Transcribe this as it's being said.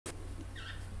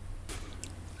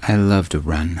I love to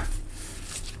run.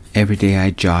 Every day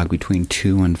I jog between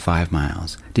 2 and 5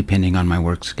 miles, depending on my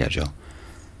work schedule.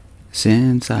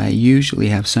 Since I usually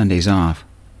have Sundays off,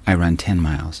 I run 10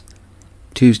 miles.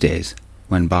 Tuesdays,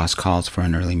 when boss calls for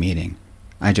an early meeting,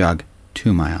 I jog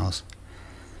 2 miles.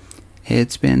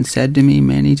 It's been said to me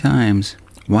many times,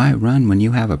 why run when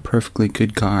you have a perfectly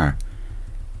good car?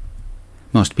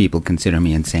 Most people consider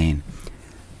me insane,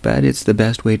 but it's the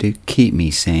best way to keep me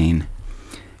sane.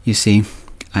 You see,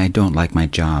 I don't like my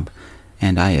job,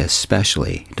 and I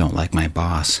especially don't like my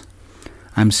boss.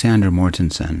 I'm Sander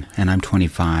Mortensen, and I'm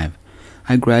 25.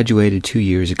 I graduated 2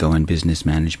 years ago in business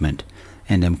management,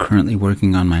 and am currently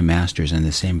working on my master's in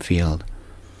the same field.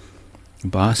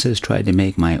 Bosses tried to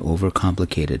make my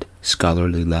overcomplicated,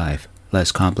 scholarly life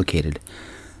less complicated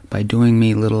by doing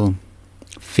me little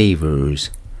favors,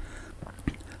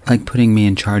 like putting me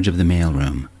in charge of the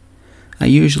mailroom. I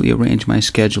usually arrange my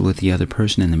schedule with the other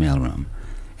person in the mailroom,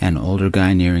 an older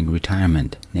guy nearing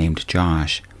retirement named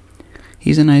Josh.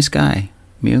 He's a nice guy,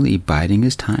 merely biding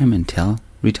his time until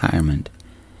retirement.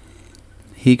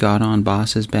 He got on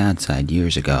Boss's bad side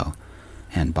years ago,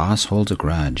 and Boss holds a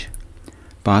grudge.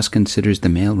 Boss considers the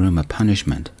mailroom a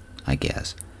punishment, I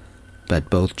guess, but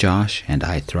both Josh and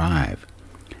I thrive.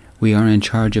 We are in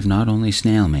charge of not only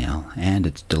snail mail and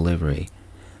its delivery,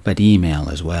 but email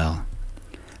as well.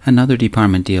 Another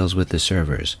department deals with the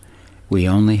servers. We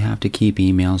only have to keep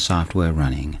email software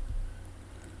running.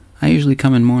 I usually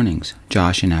come in mornings,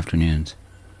 Josh in afternoons.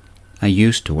 I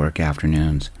used to work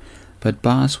afternoons, but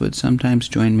Boss would sometimes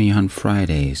join me on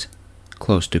Fridays,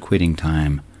 close to quitting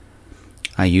time.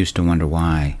 I used to wonder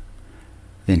why.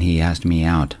 Then he asked me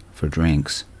out for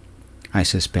drinks. I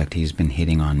suspect he's been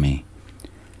hitting on me.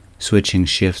 Switching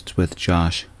shifts with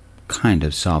Josh kind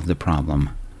of solved the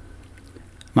problem.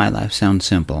 My life sounds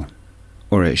simple,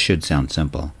 or it should sound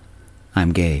simple.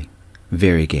 I'm gay,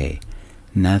 very gay,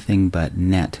 nothing but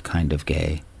net kind of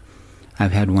gay.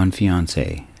 I've had one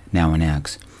fiancé, now an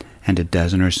ex, and a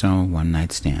dozen or so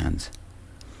one-night stands.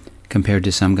 Compared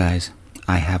to some guys,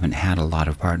 I haven't had a lot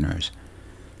of partners.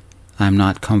 I'm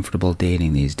not comfortable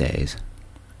dating these days.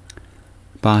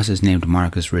 Boss is named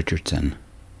Marcus Richardson,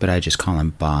 but I just call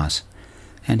him Boss,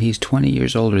 and he's 20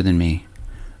 years older than me,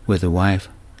 with a wife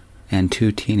and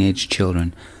 2 teenage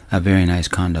children, a very nice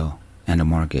condo, and a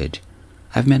mortgage.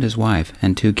 I've met his wife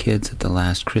and 2 kids at the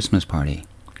last Christmas party.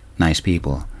 Nice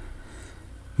people.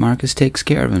 Marcus takes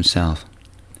care of himself.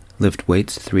 Lift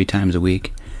weights 3 times a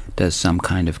week, does some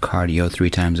kind of cardio 3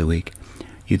 times a week.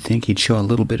 You'd think he'd show a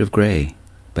little bit of gray,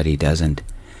 but he doesn't.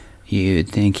 You'd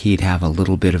think he'd have a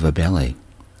little bit of a belly.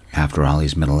 After all,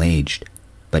 he's middle-aged,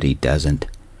 but he doesn't.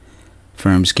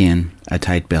 Firm skin, a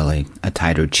tight belly, a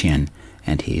tighter chin,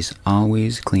 and he's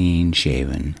always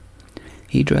clean-shaven.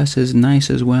 He dresses nice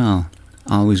as well.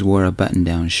 Always wore a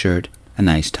button-down shirt, a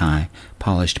nice tie,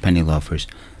 polished penny loafers,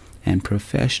 and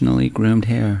professionally groomed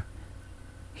hair.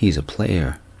 He's a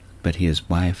player, but his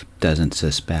wife doesn't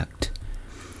suspect.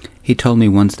 He told me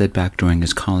once that back during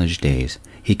his college days,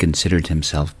 he considered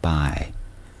himself bi.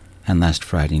 And last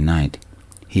Friday night,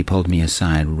 he pulled me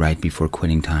aside right before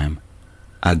quitting time,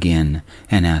 again,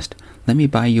 and asked, "Let me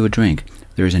buy you a drink.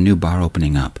 There's a new bar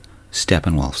opening up,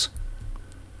 Steppenwolf's."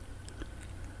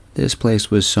 This place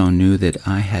was so new that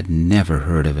I had never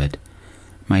heard of it.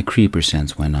 My creeper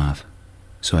sense went off,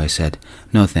 so I said,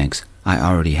 "No thanks, I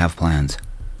already have plans."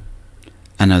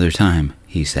 "Another time,"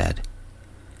 he said.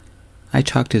 I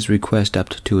chalked his request up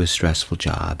to a stressful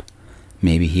job.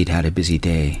 Maybe he'd had a busy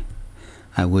day.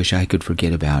 I wish I could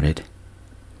forget about it.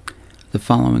 The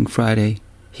following Friday,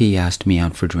 he asked me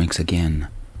out for drinks again.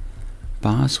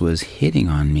 Boss was hitting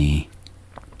on me.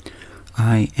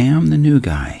 I am the new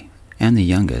guy, and the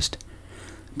youngest.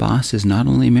 Boss is not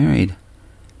only married,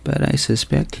 but I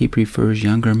suspect he prefers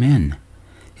younger men.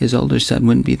 His older son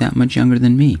wouldn't be that much younger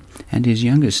than me, and his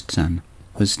youngest son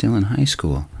was still in high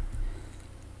school.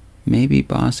 Maybe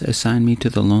Boss assigned me to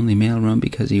the lonely mailroom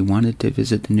because he wanted to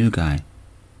visit the new guy,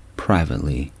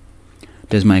 privately.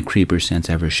 Does my creeper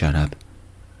sense ever shut up?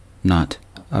 Not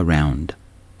around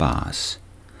Boss.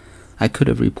 I could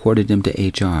have reported him to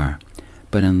HR,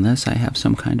 but unless I have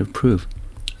some kind of proof,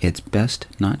 it's best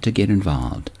not to get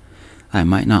involved. I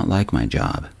might not like my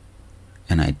job,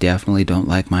 and I definitely don't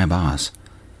like my boss,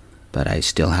 but I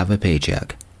still have a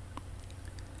paycheck.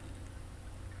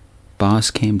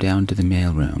 Boss came down to the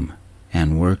mailroom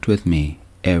and worked with me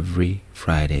every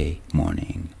Friday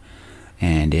morning.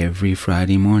 And every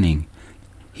Friday morning,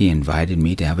 he invited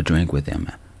me to have a drink with him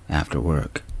after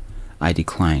work. I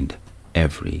declined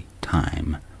every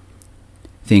time.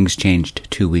 Things changed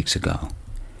 2 weeks ago.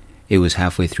 It was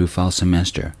halfway through fall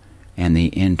semester, and the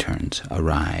interns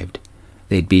arrived.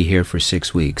 They'd be here for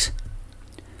 6 weeks.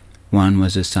 One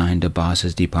was assigned to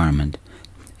boss's department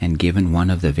and given one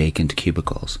of the vacant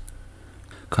cubicles.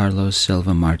 Carlos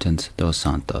Silva Martins dos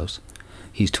Santos.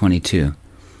 He's 22,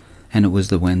 and it was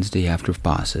the Wednesday after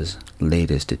boss's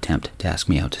latest attempt to ask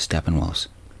me out to Steppenwolf's.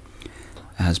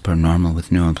 As per normal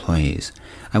with new employees,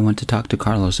 I went to talk to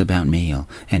Carlos about mail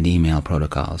and email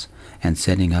protocols and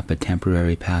setting up a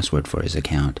temporary password for his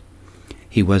account.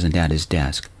 He wasn't at his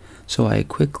desk, so I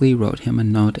quickly wrote him a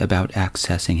note about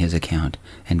accessing his account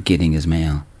and getting his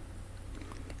mail.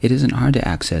 It isn't hard to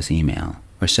access email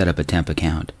or set up a temp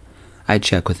account. I'd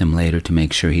check with him later to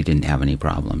make sure he didn't have any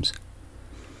problems.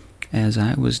 As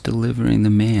I was delivering the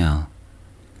mail,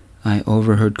 I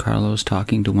overheard Carlos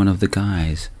talking to one of the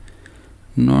guys.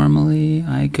 Normally,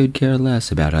 I could care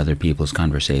less about other people's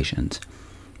conversations,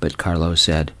 but Carlos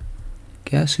said,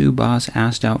 "Guess who boss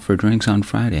asked out for drinks on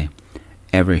Friday?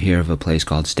 Ever hear of a place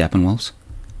called Steppenwolf's?"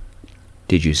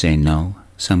 "Did you say no?"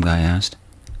 some guy asked.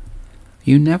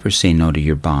 "You never say no to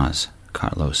your boss,"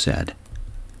 Carlos said.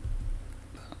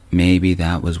 Maybe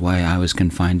that was why I was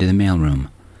confined to the mailroom.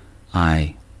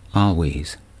 I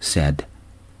always said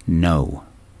no.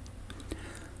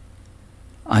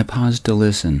 I paused to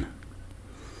listen.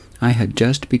 I had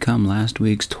just become last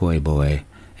week's toy boy,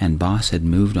 and boss had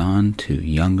moved on to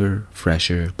younger,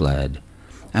 fresher blood.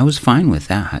 I was fine with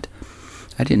that.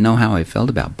 I didn't know how I felt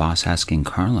about boss asking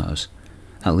Carlos.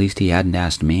 At least he hadn't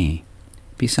asked me.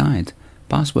 Besides,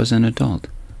 boss was an adult.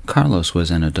 Carlos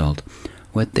was an adult.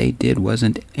 What they did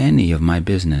wasn't any of my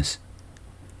business.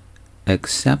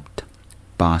 Except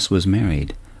boss was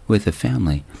married, with a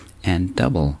family, and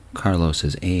double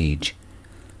Carlos's age.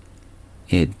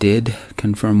 It did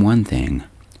confirm one thing.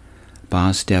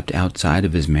 Boss stepped outside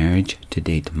of his marriage to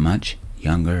date much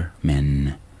younger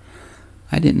men.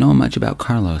 I didn't know much about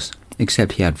Carlos,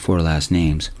 except he had 4 last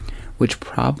names, which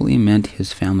probably meant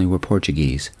his family were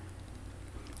Portuguese.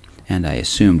 And I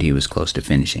assumed he was close to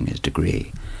finishing his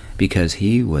degree, because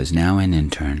he was now an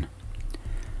intern.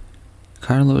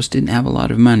 Carlos didn't have a lot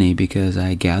of money because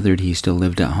I gathered he still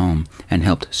lived at home and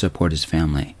helped support his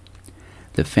family.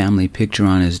 The family picture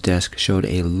on his desk showed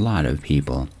a lot of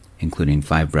people, including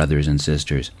 5 brothers and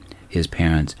sisters, his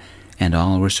parents, and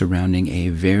all were surrounding a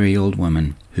very old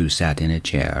woman who sat in a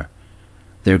chair.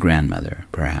 Their grandmother,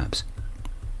 perhaps.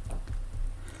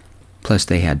 Plus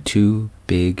they had 2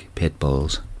 big pit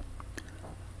bulls.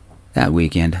 That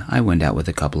weekend, I went out with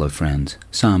a couple of friends,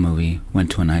 saw a movie, went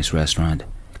to a nice restaurant.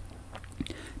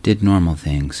 Did normal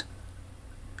things.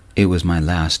 It was my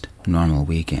last normal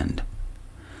weekend.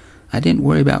 I didn't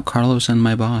worry about Carlos and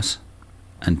my boss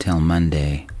until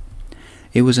Monday.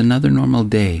 It was another normal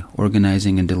day,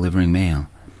 organizing and delivering mail.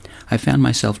 I found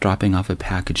myself dropping off a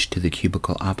package to the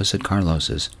cubicle opposite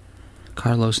Carlos's.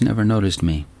 Carlos never noticed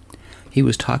me. He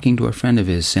was talking to a friend of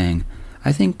his, saying,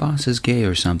 "I think boss is gay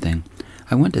or something.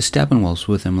 I went to Steppenwolf's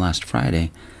with him last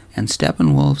Friday, and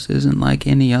Steppenwolf's isn't like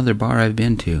any other bar I've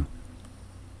been to."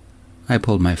 I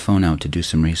pulled my phone out to do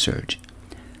some research.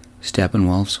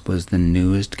 Steppenwolf's was the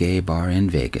newest gay bar in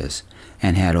Vegas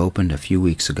and had opened a few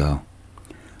weeks ago.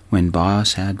 When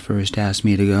boss had first asked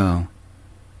me to go,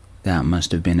 that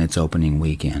must have been its opening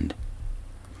weekend.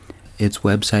 Its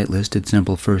website listed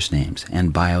simple first names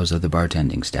and bios of the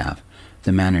bartending staff,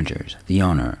 the managers, the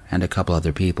owner, and a couple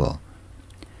other people.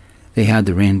 They had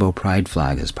the rainbow pride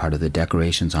flag as part of the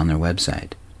decorations on their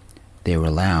website. They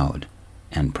were loud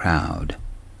and proud.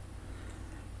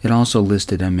 It also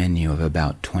listed a menu of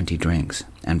about 20 drinks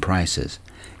and prices.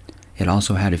 It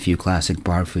also had a few classic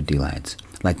bar food delights,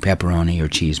 like pepperoni or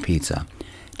cheese pizza,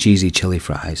 cheesy chili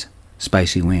fries,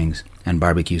 spicy wings, and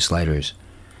barbecue sliders.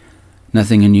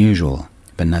 Nothing unusual,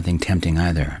 but nothing tempting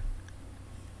either.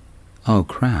 Oh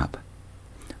crap.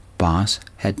 Boss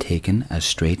had taken a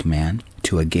straight man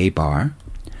to a gay bar?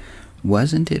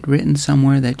 Wasn't it written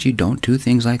somewhere that you don't do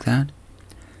things like that?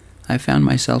 I found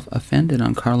myself offended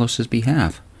on Carlos's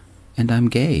behalf, and I'm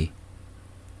gay.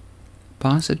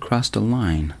 Boss had crossed a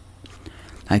line.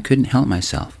 I couldn't help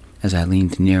myself as I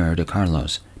leaned nearer to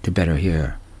Carlos to better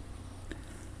hear.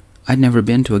 "I'd never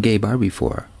been to a gay bar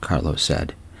before," Carlos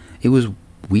said. "It was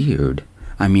weird.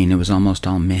 I mean, it was almost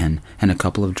all men and a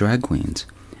couple of drag queens.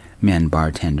 Men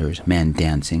bartenders, men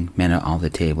dancing, men at all the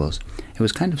tables. It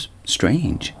was kind of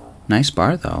strange. Nice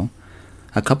bar, though.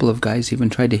 A couple of guys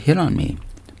even tried to hit on me,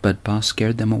 but boss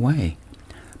scared them away.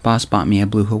 Boss bought me a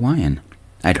blue Hawaiian.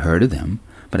 I'd heard of them,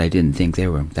 but I didn't think they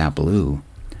were that blue.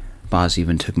 Boss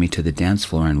even took me to the dance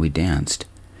floor and we danced.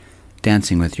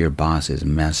 Dancing with your boss is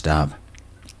messed up."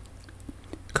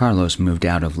 Carlos moved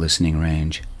out of listening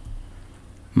range.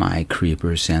 My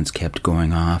creeper sense kept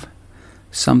going off.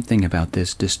 Something about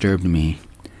this disturbed me.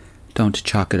 Don't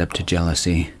chalk it up to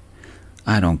jealousy.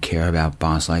 I don't care about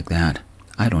boss like that.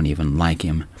 I don't even like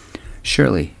him.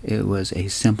 Surely it was a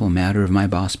simple matter of my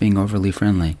boss being overly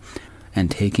friendly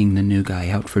and taking the new guy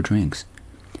out for drinks.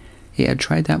 He had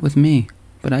tried that with me,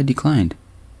 but I declined.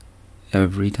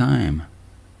 Every time.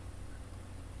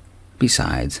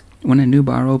 Besides, when a new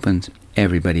bar opens,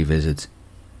 everybody visits.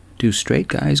 Do straight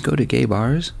guys go to gay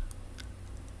bars?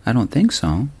 I don't think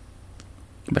so,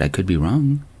 but I could be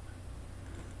wrong.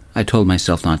 I told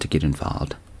myself not to get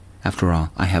involved. After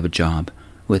all, I have a job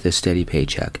with a steady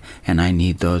paycheck, and I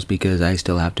need those because I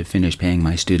still have to finish paying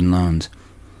my student loans.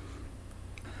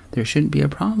 There shouldn't be a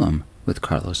problem with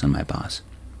Carlos and my boss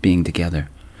being together.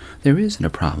 There isn't a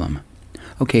problem.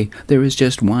 Okay, there is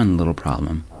just one little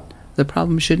problem. The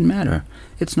problem shouldn't matter.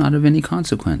 It's not of any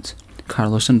consequence.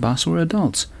 Carlos and boss were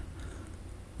adults.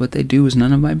 What they do is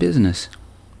none of my business.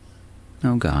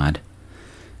 Oh, God.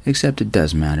 Except it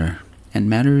does matter, and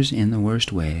matters in the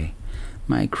worst way.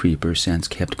 My creeper sense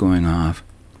kept going off.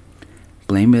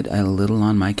 Blame it a little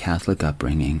on my Catholic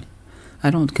upbringing. I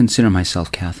don't consider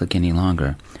myself Catholic any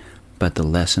longer, but the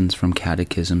lessons from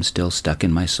catechism still stuck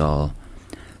in my soul.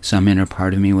 Some inner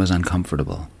part of me was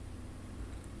uncomfortable.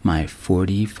 My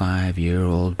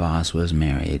 45-year-old boss was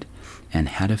married and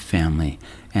had a family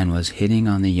and was hitting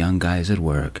on the young guys at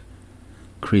work.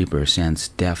 Creeper sense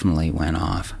definitely went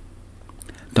off.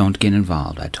 Don't get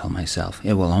involved, I told myself.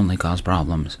 It will only cause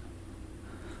problems.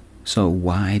 So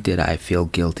why did I feel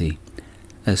guilty?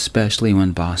 Especially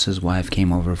when boss's wife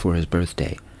came over for his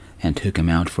birthday and took him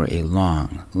out for a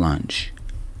long lunch.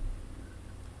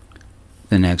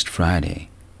 The next Friday,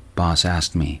 boss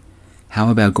asked me, "How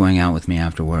about going out with me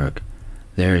after work?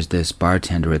 There's this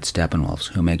bartender at Steppenwolf's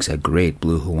who makes a great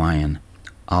blue Hawaiian.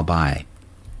 I'll buy."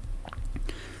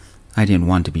 I didn't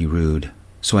want to be rude,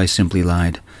 so I simply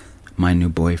lied. My new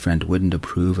boyfriend wouldn't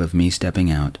approve of me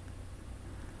stepping out.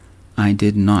 I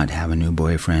did not have a new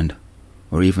boyfriend,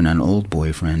 or even an old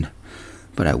boyfriend,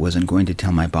 but I wasn't going to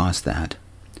tell my boss that.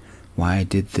 Why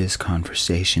did this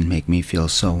conversation make me feel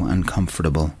so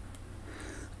uncomfortable?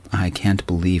 I can't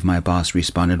believe my boss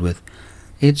responded with,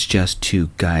 "It's just two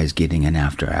guys getting an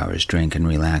after-hours drink and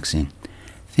relaxing.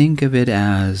 Think of it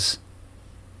as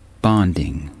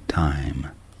bonding time."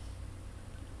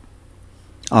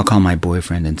 "I'll call my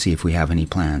boyfriend and see if we have any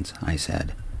plans," I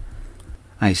said.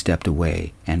 I stepped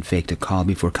away and faked a call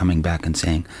before coming back and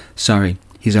saying, "Sorry,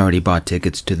 he's already bought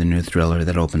tickets to the new thriller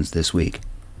that opens this week."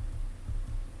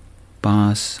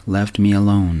 Boss left me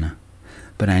alone,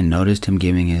 but I noticed him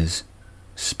giving his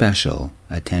special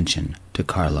attention to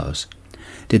Carlos.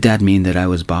 Did that mean that I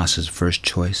was boss's first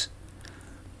choice?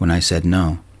 When I said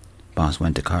no, boss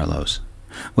went to Carlos.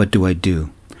 What do I do?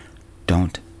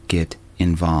 Don't get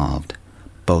involved.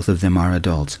 Both of them are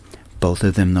adults. Both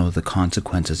of them know the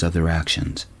consequences of their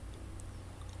actions.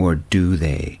 Or do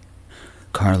they?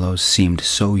 Carlos seemed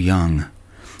so young.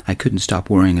 I couldn't stop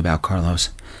worrying about Carlos,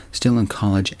 still in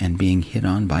college and being hit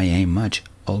on by a much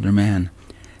older man.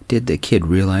 Did the kid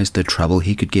realize the trouble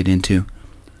he could get into?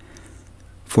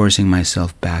 Forcing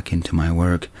myself back into my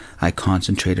work, I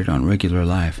concentrated on regular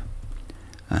life,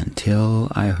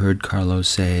 until I heard Carlos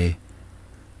say,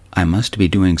 "I must be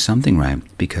doing something right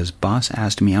because boss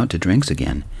asked me out to drinks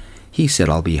again. He said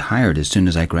I'll be hired as soon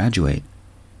as I graduate."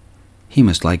 "He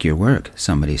must like your work,"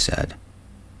 somebody said.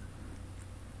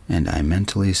 And I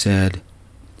mentally said,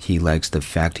 "He likes the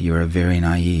fact you're a very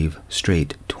naive,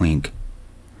 straight twink."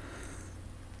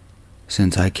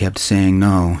 Since I kept saying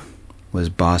no, was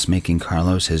boss making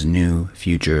Carlos his new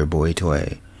future boy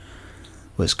toy?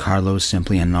 Was Carlos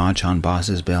simply a notch on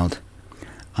boss's belt?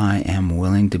 I am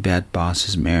willing to bet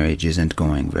boss's marriage isn't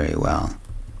going very well.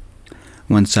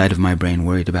 One side of my brain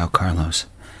worried about Carlos.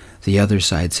 The other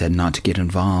side said not to get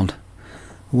involved.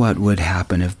 What would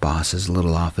happen if boss's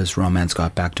little office romance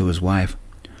got back to his wife?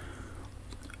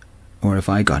 Or if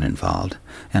I got involved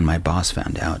and my boss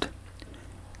found out?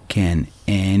 Can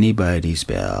anybody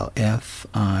spell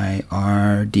F-I-R-D?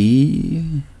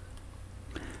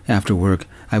 After work,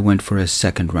 I went for a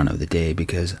second run of the day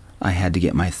because I had to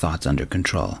get my thoughts under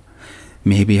control.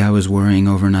 Maybe I was worrying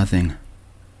over nothing.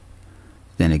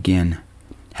 Then again,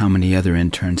 how many other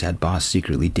interns had boss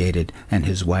secretly dated and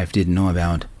his wife didn't know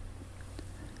about?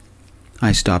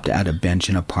 I stopped at a bench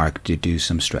in a park to do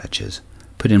some stretches,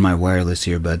 put in my wireless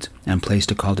earbuds, and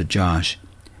placed a call to Josh.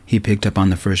 He picked up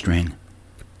on the first ring.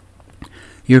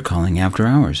 "You're calling after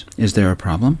hours. Is there a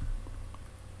problem?"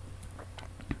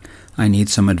 "I need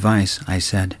some advice," I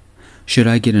said. "Should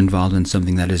I get involved in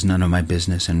something that is none of my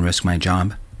business and risk my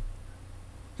job?"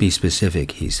 "Be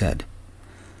specific," he said.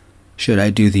 Should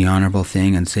I do the honorable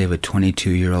thing and save a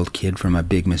 22-year-old kid from a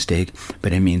big mistake,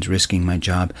 but it means risking my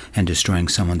job and destroying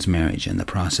someone's marriage in the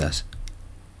process?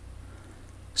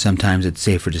 Sometimes it's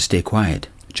safer to stay quiet,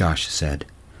 Josh said.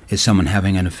 Is someone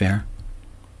having an affair?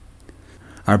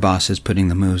 Our boss is putting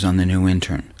the moves on the new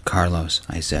intern, Carlos,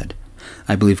 I said.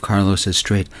 I believe Carlos is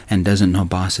straight and doesn't know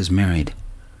boss is married.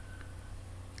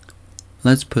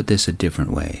 Let's put this a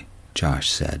different way,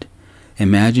 Josh said.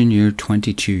 Imagine you're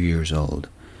 22 years old.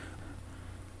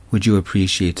 Would you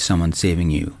appreciate someone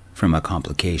saving you from a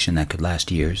complication that could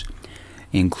last years,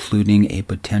 including a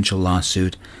potential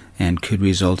lawsuit and could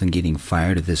result in getting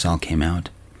fired if this all came out?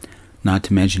 Not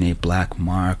to mention a black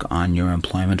mark on your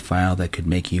employment file that could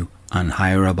make you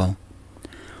unhireable?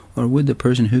 Or would the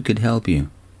person who could help you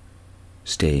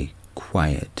stay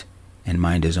quiet and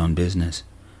mind his own business,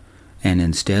 and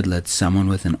instead let someone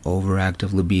with an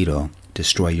overactive libido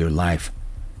destroy your life?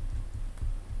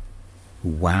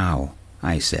 Wow,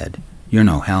 I said. You're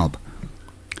no help.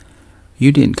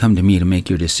 You didn't come to me to make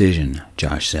your decision,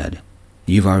 Josh said.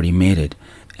 You've already made it,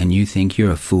 and you think you're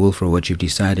a fool for what you've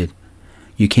decided.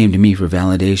 You came to me for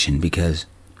validation because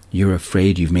you're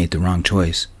afraid you've made the wrong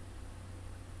choice.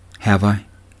 Have I?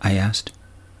 I asked.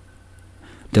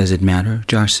 Does it matter?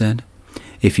 Josh said.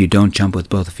 If you don't jump with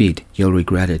both feet, you'll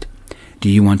regret it. Do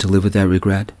you want to live with that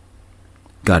regret?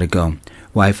 Gotta go.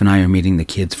 Wife and I are meeting the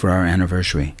kids for our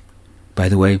anniversary. By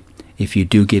the way, if you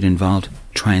do get involved,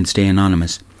 try and stay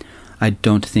anonymous. I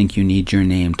don't think you need your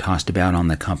name tossed about on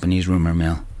the company's rumor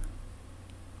mill.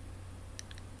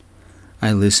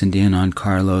 I listened in on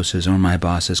Carlos's or my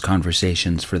boss's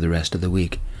conversations for the rest of the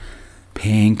week,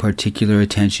 paying particular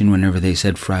attention whenever they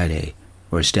said Friday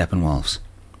or Steppenwolf's.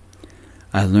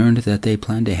 I learned that they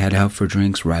planned to head out for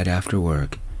drinks right after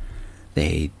work.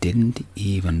 They didn't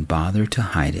even bother to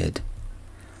hide it.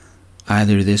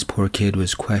 Either this poor kid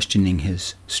was questioning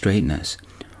his straightness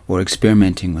or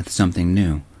experimenting with something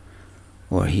new,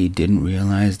 or he didn't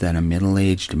realize that a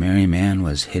middle-aged married man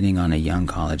was hitting on a young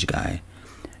college guy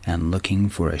and looking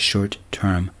for a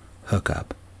short-term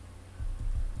hookup.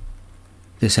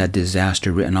 This had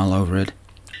disaster written all over it.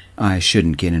 I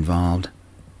shouldn't get involved.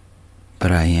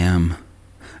 But I am.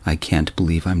 I can't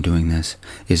believe I'm doing this.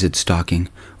 Is it stalking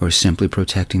or simply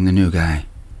protecting the new guy?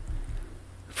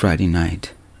 Friday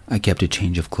night, I kept a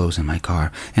change of clothes in my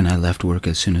car, and I left work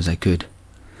as soon as I could.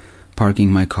 Parking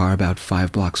my car about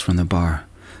 5 blocks from the bar,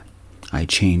 I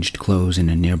changed clothes in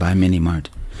a nearby mini-mart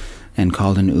and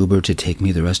called an Uber to take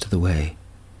me the rest of the way.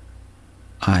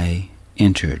 I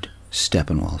entered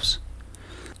Steppenwolf's.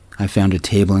 I found a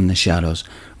table in the shadows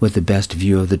with the best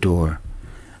view of the door.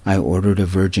 I ordered a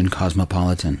virgin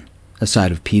Cosmopolitan, a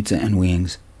side of pizza and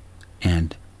wings,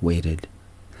 and waited.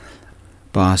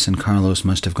 Boss and Carlos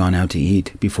must have gone out to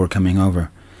eat before coming over,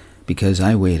 because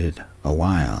I waited a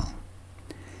while.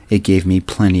 It gave me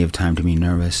plenty of time to be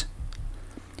nervous.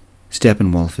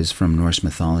 Steppenwolf is from Norse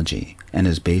mythology and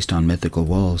is based on mythical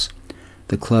wolves.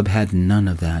 The club had none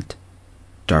of that.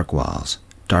 Dark walls,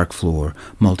 dark floor,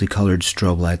 multicolored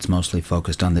strobe lights mostly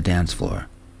focused on the dance floor.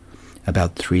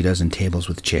 About 36 tables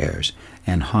with chairs,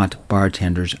 and hot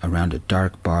bartenders around a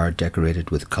dark bar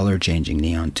decorated with color-changing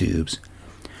neon tubes.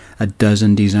 A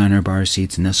dozen designer bar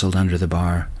seats nestled under the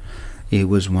bar. It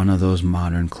was one of those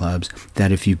modern clubs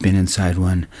that if you've been inside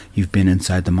one, you've been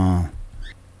inside them all.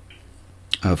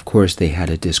 Of course they had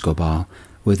a disco ball,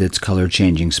 with its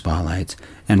color-changing spotlights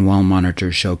and wall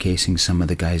monitors showcasing some of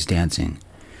the guys dancing.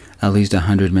 At least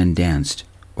 100 men danced,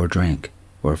 or drank,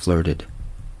 or flirted.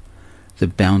 The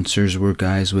bouncers were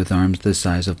guys with arms the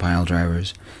size of pile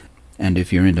drivers, and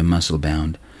if you're into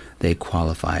muscle-bound, they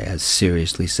qualify as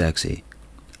seriously sexy.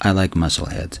 I like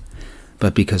muscleheads,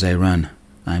 but because I run,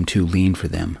 I'm too lean for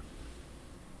them.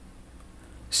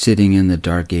 Sitting in the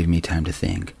dark gave me time to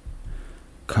think.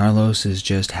 Carlos is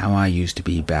just how I used to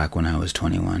be back when I was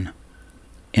 21.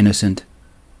 Innocent,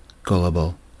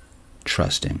 gullible,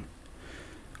 trusting.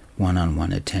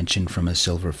 One-on-one attention from a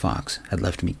silver fox had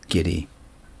left me giddy.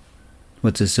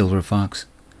 What's a silver fox?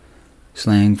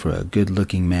 Slang for a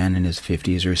good-looking man in his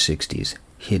 50s or 60s,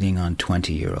 hitting on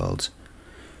 20-year-olds.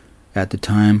 At the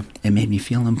time, it made me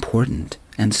feel important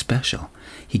and special.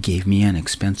 He gave me an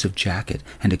expensive jacket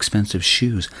and expensive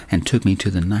shoes and took me to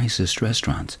the nicest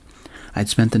restaurants. I'd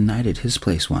spent the night at his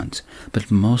place once, but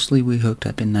mostly we hooked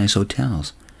up in nice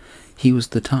hotels. He was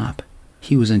the top.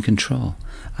 He was in control.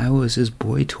 I was his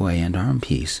boy toy and arm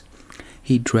piece.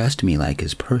 He dressed me like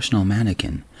his personal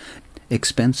mannequin.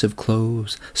 Expensive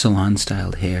clothes,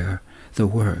 salon-styled hair, the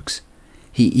works.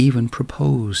 He even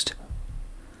proposed.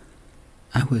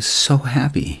 I was so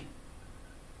happy.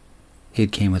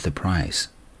 It came with a price.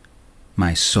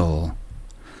 My soul.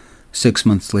 6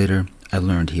 months later, I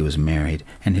learned he was married,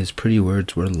 and his pretty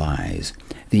words were lies.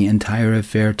 The entire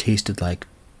affair tasted like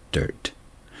dirt.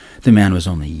 The man was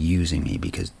only using me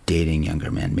because dating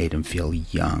younger men made him feel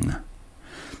young.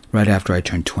 Right after I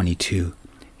turned 22,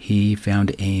 he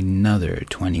found another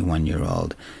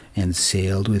 21-year-old and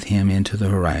sailed with him into the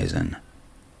horizon.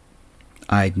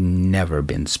 I'd never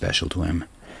been special to him.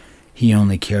 He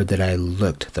only cared that I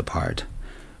looked the part.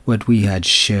 What we had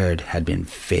shared had been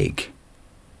fake.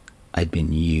 I'd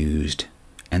been used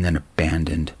and then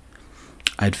abandoned.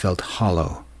 I'd felt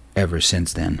hollow ever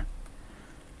since then.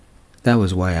 That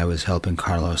was why I was helping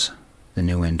Carlos, the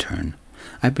new intern.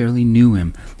 I barely knew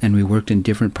him, and we worked in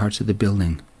different parts of the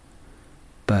building.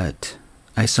 But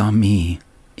I saw me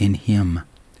in him.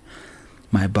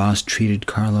 My boss treated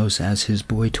Carlos as his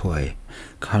boy toy.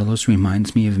 Carlos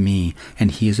reminds me of me,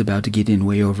 and he is about to get in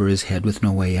way over his head with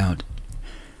no way out.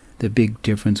 The big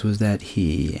difference was that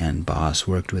he and boss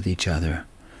worked with each other,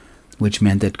 which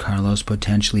meant that Carlos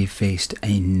potentially faced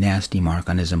a nasty mark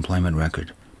on his employment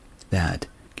record. That,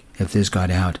 if this got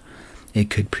out, it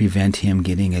could prevent him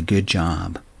getting a good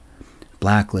job.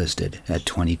 Blacklisted at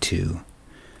 22.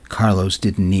 Carlos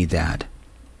didn't need that.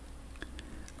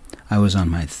 I was on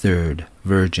my third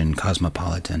virgin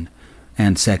Cosmopolitan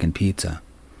and second pizza.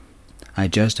 I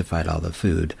justified all the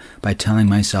food by telling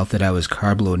myself that I was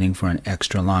carb loading for an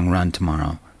extra long run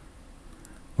tomorrow.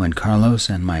 When Carlos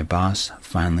and my boss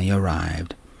finally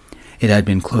arrived, it had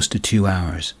been close to 2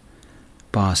 hours.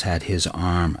 Boss had his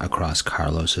arm across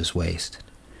Carlos's waist,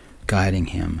 guiding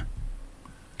him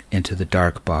into the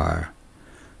dark bar.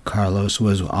 Carlos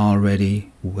was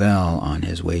already well on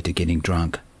his way to getting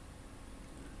drunk.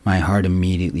 My heart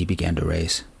immediately began to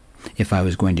race. If I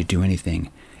was going to do anything,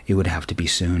 it would have to be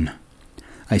soon.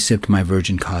 I sipped my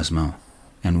virgin Cosmo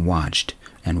and watched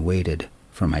and waited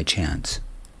for my chance.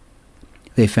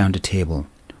 They found a table,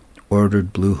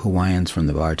 ordered blue Hawaiians from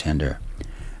the bartender.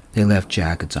 They left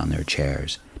jackets on their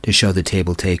chairs to show the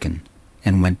table taken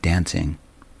and went dancing.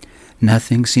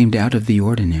 Nothing seemed out of the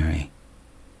ordinary.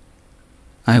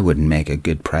 I wouldn't make a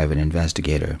good private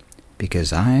investigator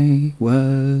because I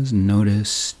was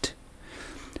noticed.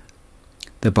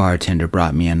 The bartender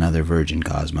brought me another virgin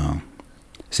Cosmo,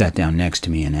 sat down next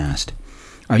to me and asked,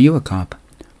 "Are you a cop?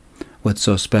 What's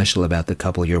so special about the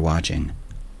couple you're watching?"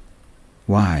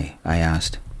 "Why?" I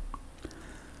asked.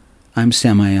 "I'm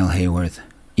Samael Hayworth,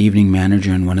 evening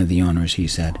manager and one of the owners," he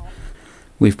said.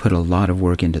 "We've put a lot of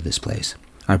work into this place.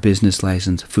 Our business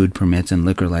license, food permits, and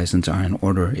liquor license are in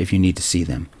order if you need to see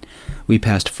them. We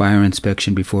passed fire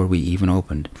inspection before we even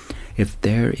opened. If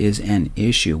there is an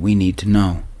issue, we need to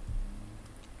know."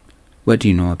 "What do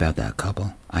you know about that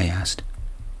couple?" I asked.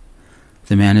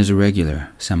 "The man is a regular,"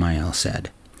 Samael said.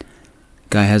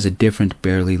 "Guy has a different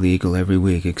barely legal every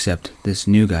week, except this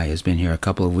new guy has been here a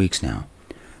couple of weeks now.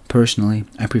 Personally,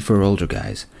 I prefer older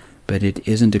guys, but it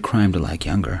isn't a crime to like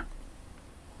younger."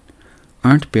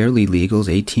 "Aren't barely legals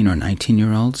 18 or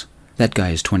 19-year-olds? That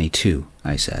guy is 22,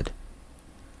 I said.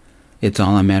 "It's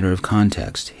all a matter of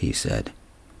context," he said.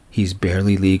 "He's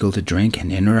barely legal to drink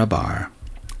and enter a bar."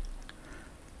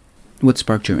 "What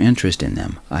sparked your interest in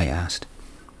them?" I asked.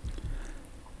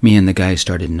 Me and the guy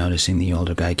started noticing the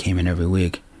older guy came in every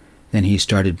week. Then he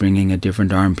started bringing a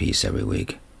different arm piece every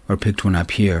week, or picked one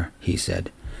up here, he said.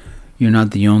 "You're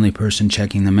not the only person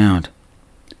checking them out.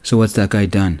 So what's that guy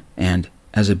done? And,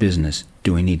 as a business,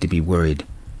 do we need to be worried?"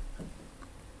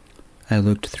 I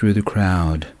looked through the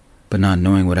crowd, but not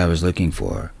knowing what I was looking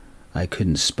for, I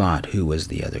couldn't spot who was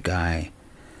the other guy.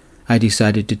 I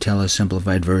decided to tell a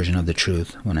simplified version of the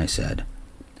truth when I said,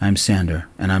 "I'm Sander,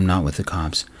 and I'm not with the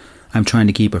cops. I'm trying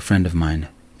to keep a friend of mine,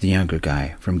 the younger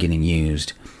guy, from getting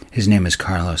used. His name is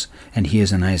Carlos, and he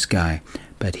is a nice guy,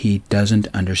 but he doesn't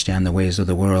understand the ways of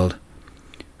the world."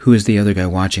 "Who is the other guy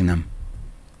watching them?"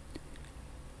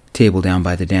 "Table down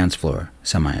by the dance floor,"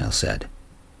 Samael said.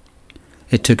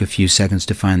 It took a few seconds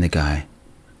to find the guy,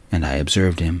 and I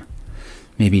observed him.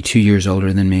 Maybe 2 years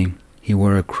older than me, he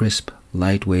wore a crisp,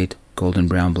 lightweight, golden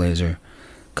brown blazer,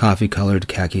 coffee-colored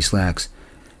khaki slacks,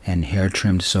 and hair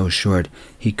trimmed so short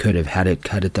he could have had it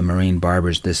cut at the Marine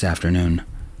barber's this afternoon.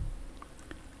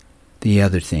 The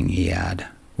other thing he had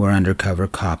were undercover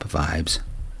cop vibes.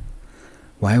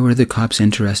 Why were the cops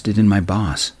interested in my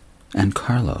boss and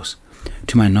Carlos?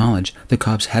 To my knowledge, the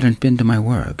cops hadn't been to my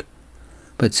work.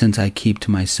 But since I keep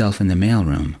to myself in the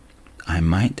mailroom, I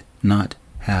might not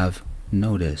have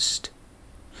noticed.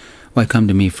 "Why come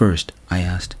to me first?" I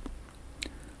asked.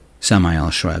 Samael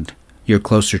shrugged. "You're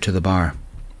closer to the bar."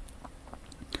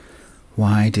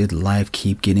 Why did life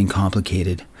keep getting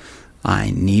complicated?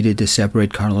 I needed to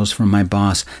separate Carlos from my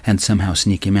boss and somehow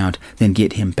sneak him out, then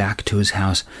get him back to his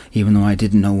house, even though I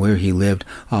didn't know where he lived,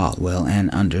 all while an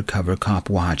undercover cop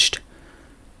watched.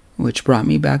 Which brought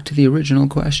me back to the original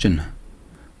question.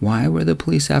 Why were the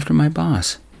police after my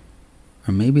boss?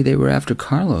 Or maybe they were after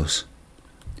Carlos.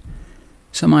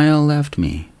 Samael left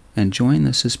me and joined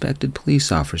the suspected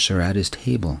police officer at his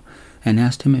table and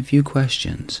asked him a few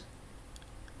questions.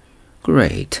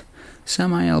 Great.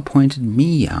 Samael pointed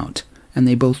me out, and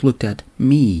they both looked at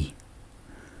me.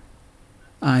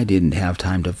 I didn't have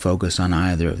time to focus on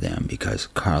either of them because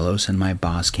Carlos and my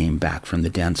boss came back from the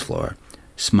dance floor,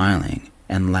 smiling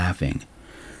and laughing.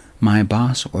 My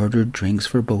boss ordered drinks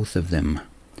for both of them.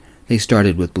 They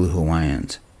started with Blue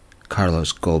Hawaiians.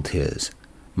 Carlos gulped his.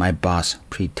 My boss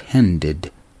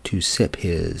pretended to sip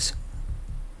his.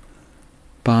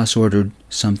 Boss ordered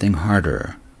something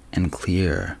harder and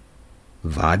clear.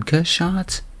 Vodka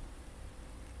shots?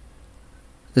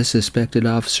 The suspected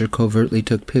officer covertly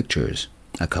took pictures,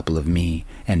 a couple of me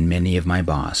and many of my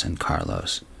boss and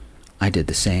Carlos. I did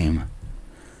the same.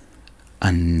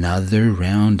 Another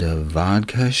round of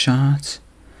vodka shots?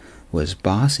 Was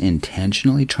boss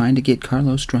intentionally trying to get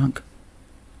Carlos drunk?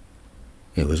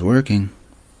 It was working.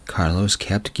 Carlos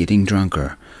kept getting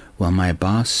drunker, while my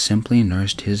boss simply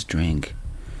nursed his drink.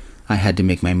 I had to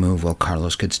make my move while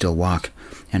Carlos could still walk,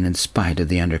 and in spite of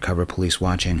the undercover police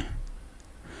watching.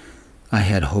 I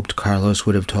had hoped Carlos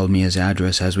would have told me his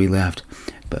address as we left,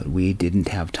 but we didn't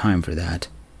have time for that.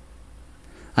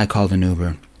 I called an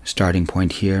Uber, starting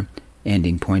point here,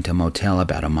 ending point a motel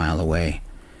about a mile away.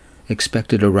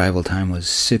 Expected arrival time was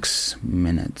 6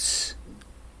 minutes.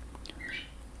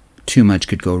 Too much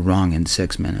could go wrong in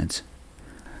 6 minutes.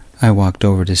 I walked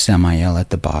over to Samael at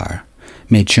the bar,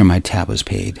 made sure my tab was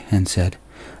paid, and said,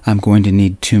 I'm going to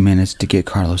need 2 minutes to get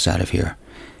Carlos out of here.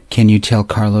 Can you tell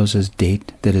Carlos's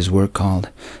date that his work called?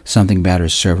 Something about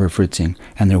his server fritzing,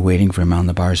 and they're waiting for him on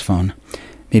the bar's phone.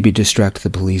 Maybe distract the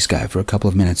police guy for a couple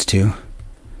of minutes, too.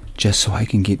 Just so I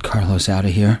can get Carlos out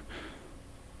of here.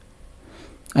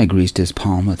 I greased his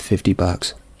palm with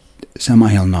 $50.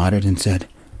 Samael nodded and said,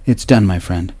 It's done, my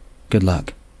friend. Good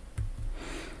luck.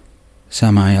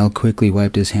 Samael quickly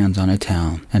wiped his hands on a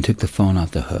towel and took the phone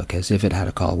off the hook as if it had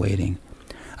a call waiting.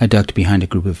 I ducked behind a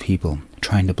group of people,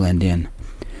 trying to blend in.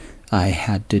 I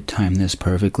had to time this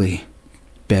perfectly.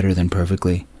 Better than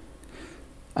perfectly.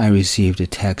 I received a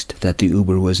text that the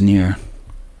Uber was near.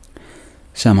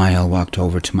 Samael walked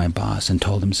over to my boss and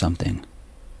told him something.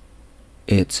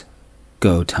 It's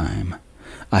go time.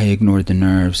 I ignored the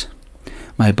nerves.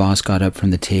 My boss got up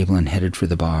from the table and headed for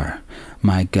the bar.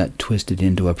 My gut twisted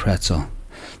into a pretzel.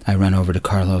 I ran over to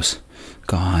Carlos.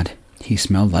 God, he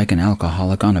smelled like an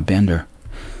alcoholic on a bender.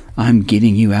 I'm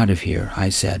getting you out of here, I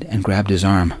said, and grabbed his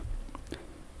arm.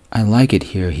 I like it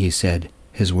here, he said,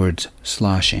 his words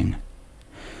sloshing.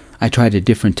 I tried a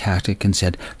different tactic and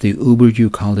said, the Uber you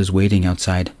called is waiting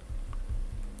outside.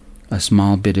 A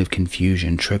small bit of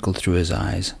confusion trickled through his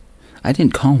eyes. I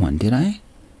didn't call one, did I?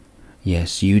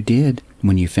 Yes, you did,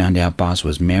 when you found out boss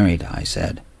was married, I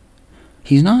said.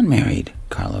 He's not married,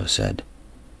 Carlos said.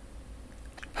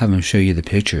 Have him show you the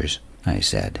pictures, I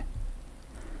said.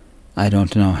 I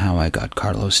don't know how I got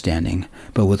Carlos standing,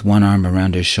 but with one arm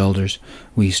around his shoulders,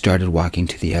 we started walking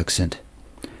to the exit.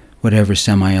 Whatever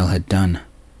Samael had done,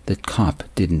 the cop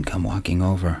didn't come walking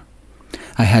over.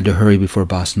 I had to hurry before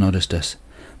boss noticed us,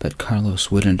 but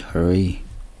Carlos wouldn't hurry.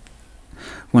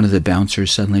 One of the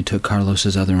bouncers suddenly took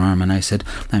Carlos's other arm, and I said,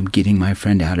 I'm getting my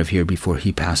friend out of here before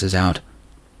he passes out.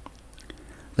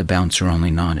 The bouncer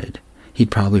only nodded.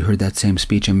 He'd probably heard that same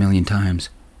speech a million times.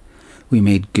 We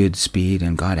made good speed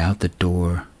and got out the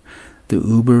door. The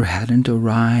Uber hadn't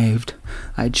arrived.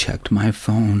 I checked my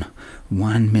phone.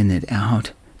 1 minute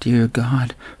out. Dear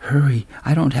God, hurry.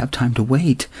 I don't have time to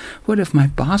wait. What if my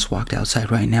boss walked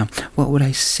outside right now? What would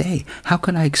I say? How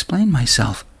could I explain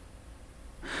myself?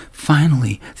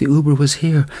 Finally, the Uber was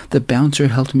here. The bouncer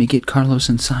helped me get Carlos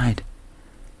inside.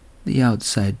 The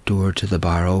outside door to the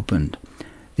bar opened.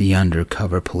 The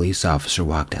undercover police officer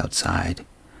walked outside.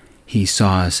 He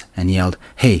saw us and yelled,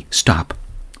 Hey, stop!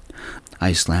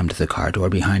 I slammed the car door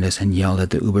behind us and yelled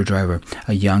at the Uber driver,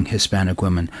 a young Hispanic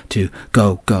woman, to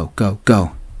go, go, go,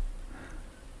 go.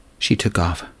 She took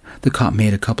off. The cop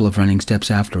made a couple of running steps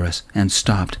after us and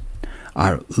stopped.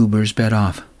 Our Ubers sped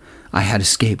off. I had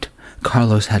escaped.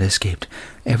 Carlos had escaped.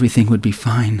 Everything would be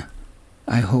fine.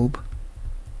 I hope.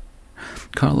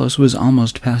 Carlos was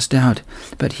almost passed out,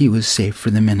 but he was safe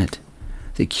for the minute.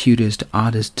 The cutest,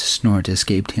 oddest snort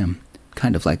escaped him,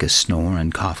 kind of like a snore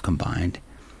and cough combined.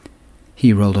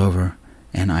 He rolled over,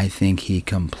 and I think he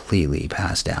completely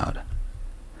passed out.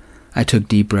 I took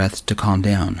deep breaths to calm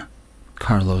down.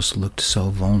 Carlos looked so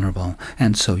vulnerable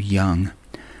and so young.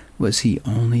 Was he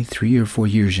only 3 or 4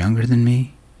 years younger than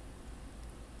me?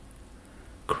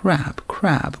 Crap,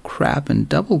 and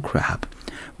double crap.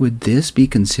 Would this be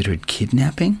considered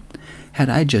kidnapping? Had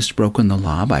I just broken the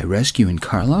law by rescuing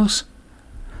Carlos?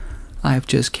 Life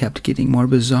just kept getting more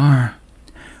bizarre.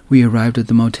 We arrived at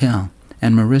the motel,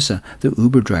 and Marissa, the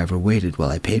Uber driver, waited while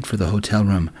I paid for the hotel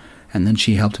room, and then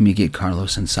she helped me get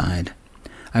Carlos inside.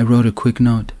 I wrote a quick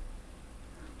note.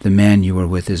 The man you were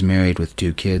with is married with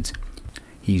 2 kids.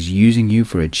 He's using you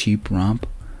for a cheap romp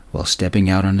while stepping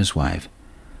out on his wife.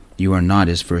 You are not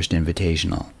his first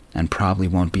invitational, and probably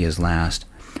won't be his last.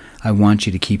 I want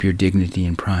you to keep your dignity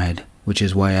and pride, which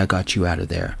is why I got you out of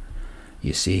there.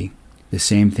 You see, the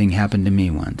same thing happened to me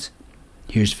once.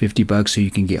 Here's $50 so you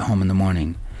can get home in the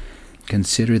morning.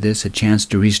 Consider this a chance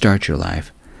to restart your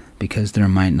life, because there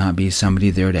might not be somebody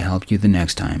there to help you the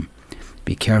next time.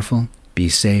 Be careful, be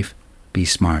safe, be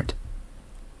smart.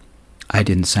 I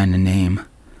didn't sign a name.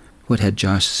 What had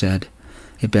Josh said?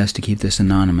 It best to keep this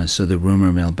anonymous so the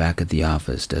rumor mill back at the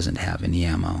office doesn't have any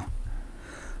ammo.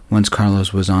 Once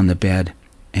Carlos was on the bed,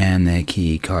 and the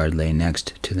key card lay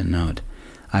next to the note,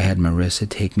 I had Marissa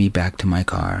take me back to my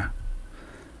car.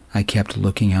 I kept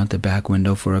looking out the back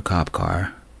window for a cop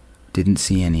car. Didn't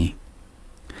see any.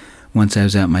 Once I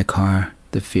was at my car,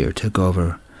 the fear took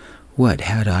over. What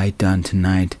had I done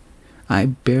tonight? I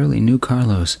barely knew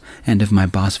Carlos, and if my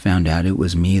boss found out it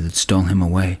was me that stole him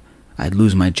away, I'd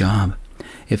lose my job.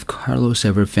 If Carlos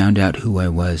ever found out who I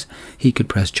was, he could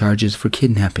press charges for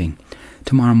kidnapping.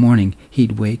 Tomorrow morning,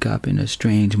 he'd wake up in a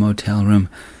strange motel room.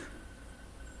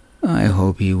 I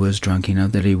hope he was drunk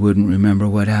enough that he wouldn't remember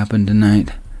what happened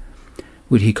tonight.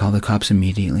 Would he call the cops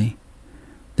immediately?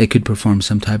 They could perform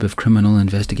some type of criminal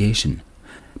investigation,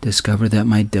 discover that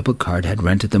my debit card had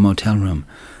rented the motel room,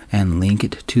 and link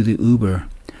it to the Uber.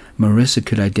 Marissa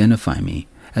could identify me,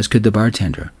 as could the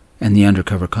bartender and the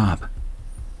undercover cop.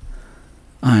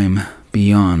 I'm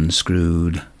beyond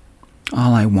screwed.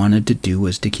 All I wanted to do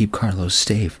was to keep Carlos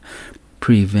safe,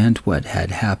 prevent what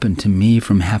had happened to me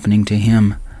from happening to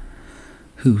him.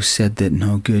 Who said that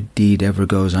no good deed ever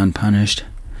goes unpunished?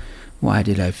 Why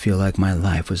did I feel like my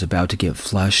life was about to get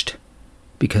flushed?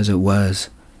 Because it was.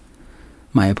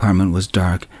 My apartment was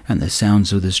dark, and the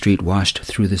sounds of the street washed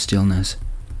through the stillness.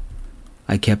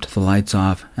 I kept the lights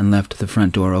off and left the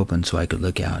front door open so I could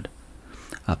look out.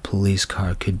 A police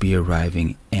car could be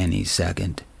arriving any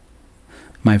second.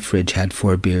 My fridge had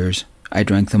 4 beers. I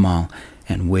drank them all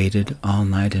and waited all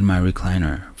night in my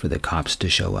recliner for the cops to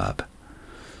show up.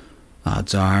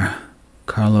 Odds are,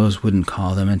 Carlos wouldn't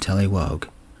call them until he woke,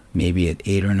 maybe at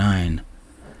 8 or 9.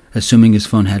 Assuming his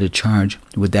phone had a charge,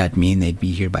 would that mean they'd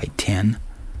be here by 10?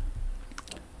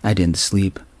 I didn't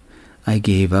sleep. I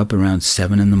gave up around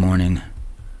 7 in the morning.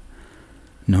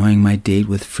 Knowing my date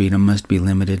with freedom must be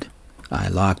limited, I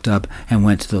locked up and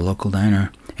went to the local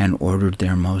diner and ordered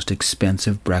their most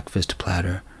expensive breakfast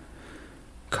platter.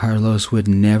 Carlos would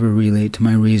never relate to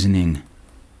my reasoning,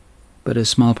 but a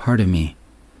small part of me,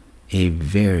 a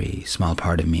very small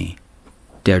part of me,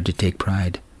 dared to take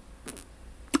pride.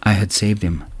 I had saved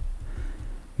him.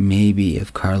 Maybe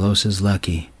if Carlos is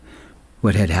lucky,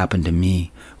 what had happened to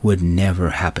me would never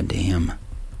happen to him.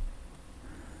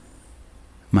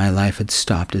 My life had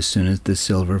stopped as soon as the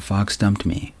silver fox dumped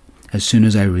me, as soon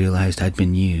as I realized I'd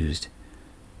been used,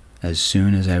 as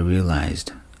soon as I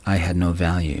realized I had no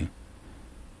value.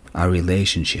 Our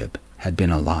relationship had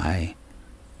been a lie.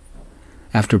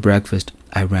 After breakfast,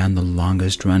 I ran the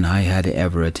longest run I had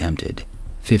ever attempted,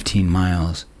 15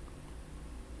 miles.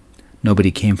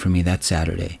 Nobody came for me that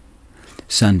Saturday.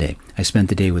 Sunday, I spent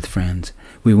the day with friends.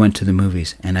 We went to the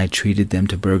movies, and I treated them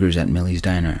to burgers at Millie's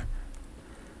Diner.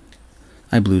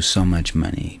 I blew so much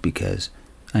money because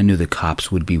I knew the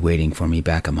cops would be waiting for me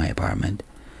back at my apartment.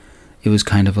 It was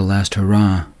kind of a last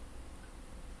hurrah.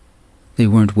 They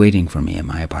weren't waiting for me at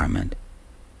my apartment.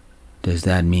 Does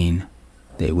that mean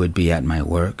they would be at my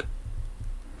work?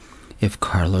 If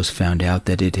Carlos found out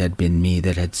that it had been me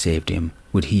that had saved him,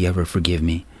 would he ever forgive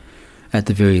me? At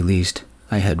the very least,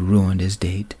 I had ruined his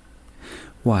date.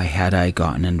 Why had I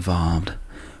gotten involved?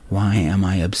 Why am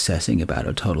I obsessing about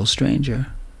a total stranger?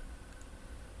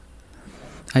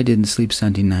 I didn't sleep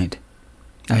Sunday night.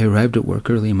 I arrived at work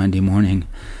early Monday morning,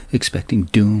 expecting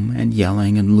doom and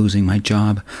yelling and losing my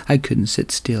job. I couldn't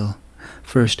sit still.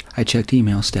 First, I checked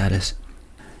email status.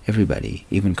 Everybody,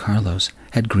 even Carlos,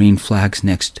 had green flags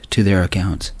next to their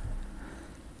accounts.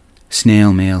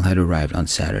 Snail mail had arrived on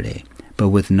Saturday, but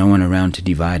with no one around to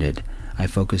divide it, I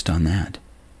focused on that.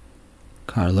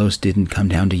 Carlos didn't come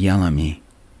down to yell at me.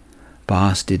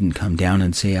 Boss didn't come down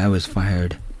and say I was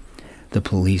fired. The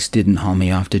police didn't haul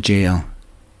me off to jail.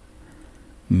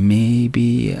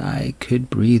 Maybe I could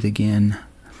breathe again.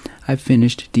 I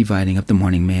finished dividing up the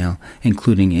morning mail,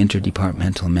 including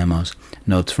interdepartmental memos,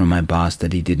 notes from my boss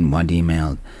that he didn't want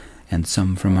emailed, and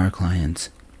some from our clients.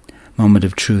 Moment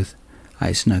of truth,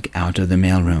 I snuck out of the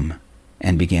mailroom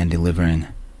and began delivering.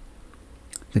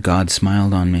 The god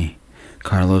smiled on me.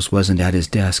 Carlos wasn't at his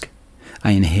desk.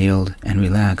 I inhaled and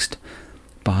relaxed.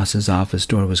 Boss's office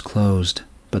door was closed,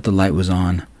 but the light was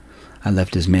on. I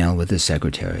left his mail with his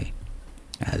secretary.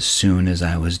 As soon as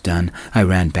I was done, I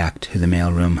ran back to the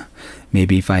mailroom.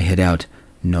 Maybe if I hid out,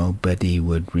 nobody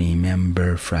would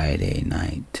remember Friday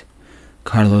night.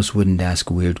 Carlos wouldn't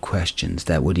ask weird questions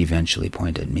that would eventually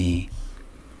point at me.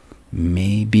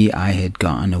 Maybe I had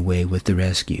gotten away with the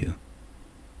rescue.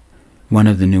 One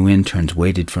of the new interns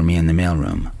waited for me in the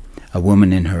mailroom, a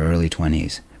woman in her early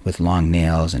 20s, with long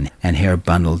nails and hair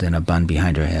bundled in a bun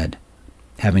behind her head.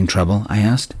 "Having trouble?" I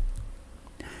asked.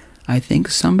 "I think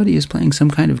somebody is playing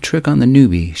some kind of trick on the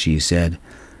newbie," she said,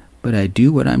 "but I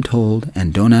do what I'm told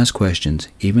and don't ask questions,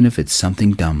 even if it's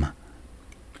something dumb."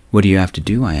 "What do you have to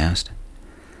do?" I asked.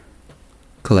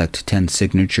 "Collect 10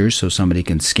 signatures so somebody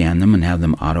can scan them and have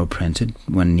them auto-printed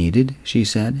when needed," she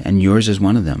said, "and yours is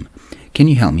one of them. Can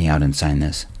you help me out and sign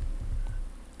this?"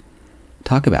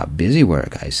 "Talk about busy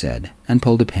work," I said, and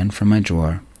pulled a pen from my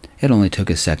drawer. It only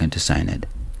took a second to sign it.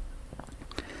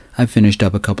 I finished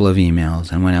up a couple of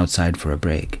emails and went outside for a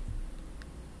break.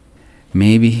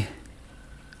 Maybe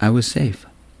I was safe.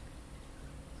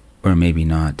 Or maybe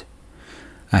not.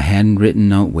 A handwritten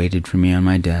note waited for me on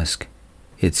my desk.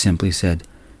 It simply said,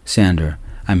 "Sander,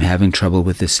 I'm having trouble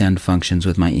with the send functions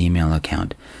with my email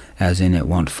account, as in it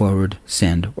won't forward,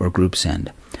 send, or group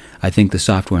send. I think the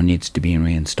software needs to be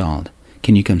reinstalled.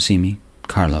 Can you come see me?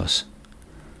 Carlos."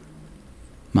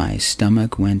 My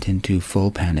stomach went into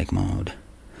full panic mode.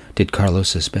 Did Carlos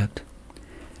suspect?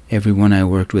 Everyone I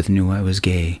worked with knew I was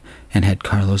gay, and had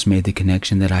Carlos made the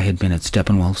connection that I had been at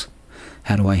Steppenwolf's?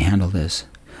 How do I handle this?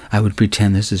 I would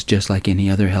pretend this is just like any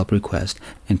other help request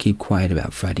and keep quiet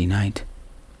about Friday night.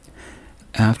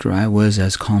 After I was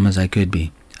as calm as I could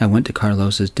be, I went to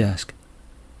Carlos's desk.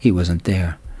 He wasn't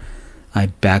there.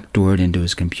 I backdoored into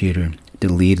his computer,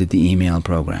 deleted the email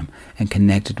program, and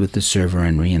connected with the server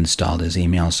and reinstalled his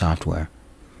email software.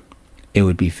 It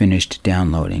would be finished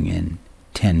downloading in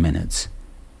 10 minutes.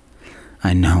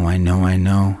 I know.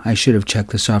 I should have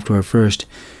checked the software first,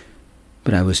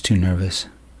 but I was too nervous.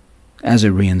 As it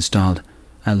reinstalled,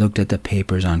 I looked at the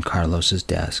papers on Carlos's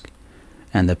desk,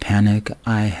 and the panic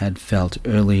I had felt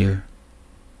earlier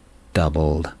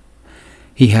doubled.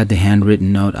 He had the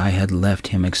handwritten note I had left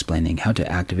him explaining how to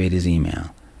activate his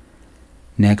email.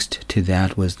 Next to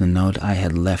that was the note I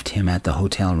had left him at the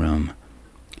hotel room.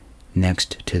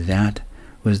 Next to that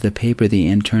was the paper the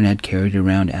intern had carried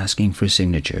around asking for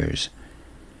signatures.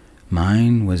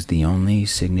 Mine was the only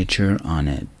signature on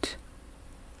it.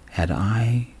 Had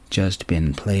I just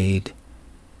been played?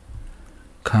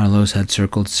 Carlos had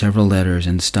circled several letters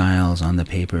and styles on the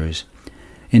papers.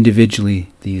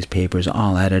 Individually, these papers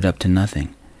all added up to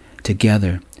nothing.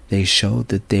 Together, they showed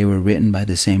that they were written by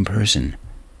the same person.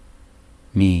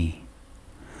 Me.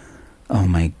 Oh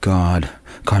my God,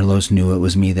 Carlos knew it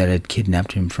was me that had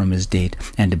kidnapped him from his date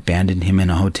and abandoned him in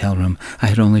a hotel room. I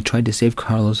had only tried to save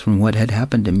Carlos from what had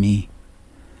happened to me.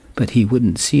 But he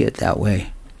wouldn't see it that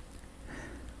way.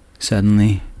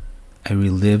 Suddenly, I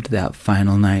relived that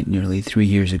final night nearly 3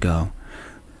 years ago,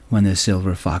 when the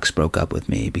silver fox broke up with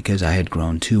me because I had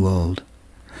grown too old.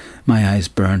 My eyes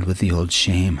burned with the old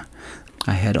shame.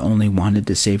 I had only wanted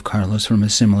to save Carlos from a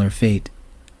similar fate.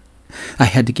 I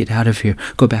had to get out of here,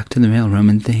 go back to the mailroom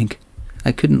and think.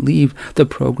 I couldn't leave. The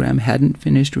program hadn't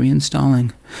finished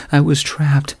reinstalling. I was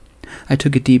trapped. I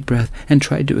took a deep breath and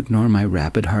tried to ignore my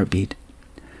rapid heartbeat.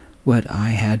 What I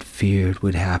had feared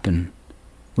would happen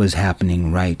was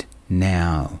happening right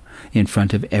now, in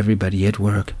front of everybody at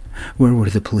work. Where were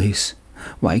the police?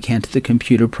 Why can't the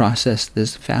computer process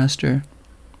this faster?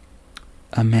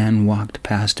 A man walked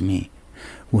past me,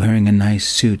 wearing a nice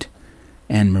suit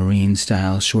and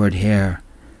marine-style short hair,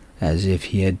 as if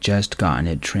he had just gotten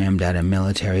it trimmed at a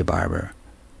military barber.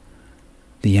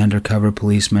 The undercover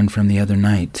policeman from the other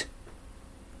night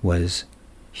was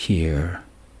here.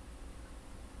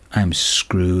 I'm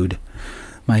screwed.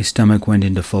 My stomach went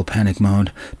into full panic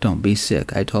mode. Don't be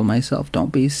sick, I told myself.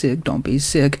 Don't be sick, don't be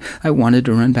sick. I wanted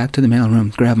to run back to the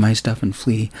mailroom, grab my stuff and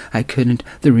flee. I couldn't.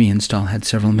 The reinstall had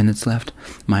several minutes left.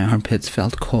 My armpits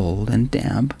felt cold and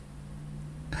damp.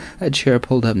 A chair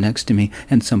pulled up next to me,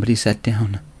 and somebody sat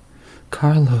down.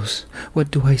 Carlos,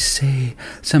 what do I say?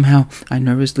 Somehow I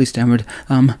nervously stammered,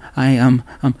 the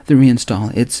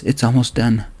reinstall, it's almost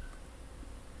done.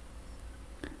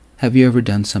 Have you ever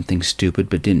done something stupid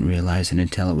but didn't realize it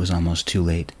until it was almost too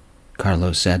late?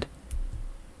 Carlos said.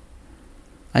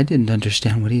 I didn't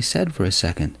understand what he said for a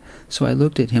second, so I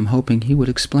looked at him hoping he would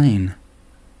explain.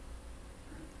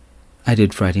 I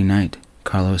did Friday night,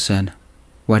 Carlos said.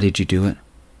 Why did you do it?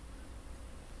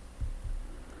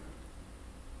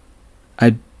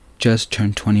 I'd just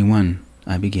turned 21,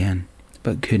 I began,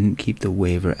 but couldn't keep the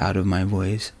waver out of my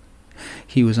voice.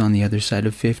 He was on the other side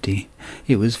of 50.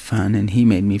 It was fun, and he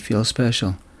made me feel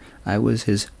special. I was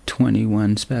his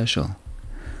 21 special.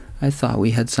 I thought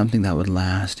we had something that would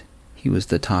last. He was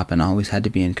the top and always had to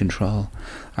be in control.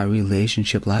 Our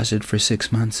relationship lasted for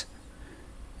 6 months.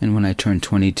 And when I turned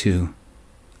 22,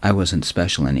 I wasn't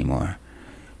special anymore.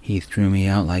 He threw me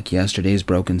out like yesterday's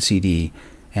broken CD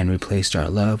and replaced our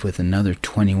love with another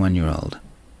 21-year-old.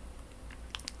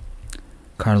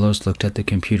 Carlos looked at the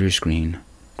computer screen,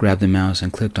 grabbed the mouse,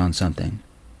 and clicked on something.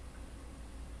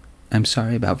 I'm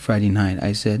sorry about Friday night,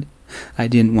 I said. I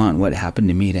didn't want what happened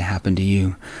to me to happen to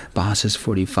you. Boss is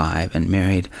 45 and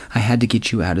married. I had to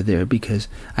get you out of there because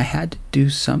I had to do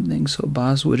something so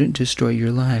Boss wouldn't destroy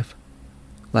your life,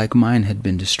 like mine had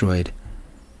been destroyed.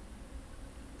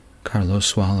 Carlos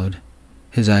swallowed.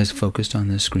 His eyes focused on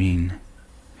the screen.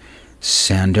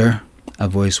 Sander, a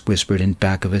voice whispered in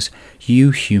back of us, you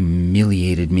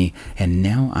humiliated me, and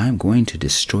now I'm going to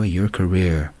destroy your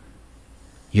career.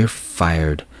 You're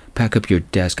fired. Pack up your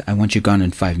desk. I want you gone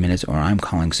in 5 minutes or I'm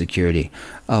calling security.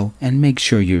 Oh, and make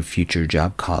sure your future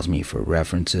job calls me for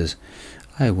references.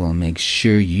 I will make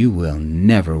sure you will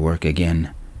never work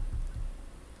again.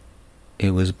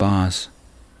 It was Boss.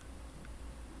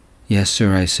 Yes,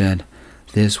 sir, I said.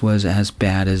 This was as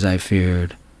bad as I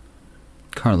feared.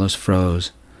 Carlos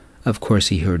froze. Of course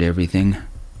he heard everything.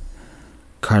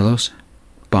 Carlos,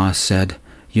 Boss said,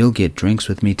 you'll get drinks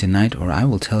with me tonight or I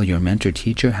will tell your mentor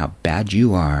teacher how bad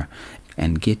you are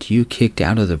and get you kicked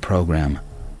out of the program.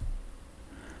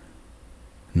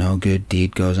 No good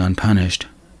deed goes unpunished,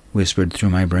 whispered through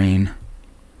my brain.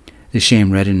 The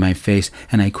shame reddened my face,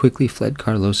 and I quickly fled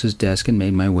Carlos's desk and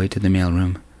made my way to the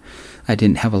mailroom. I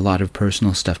didn't have a lot of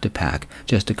personal stuff to pack,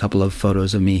 just a couple of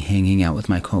photos of me hanging out with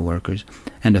my coworkers,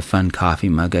 and a fun coffee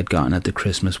mug I'd gotten at the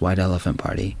Christmas White Elephant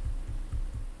party.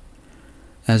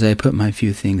 As I put my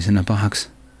few things in a box,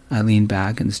 I leaned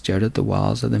back and stared at the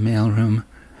walls of the mailroom.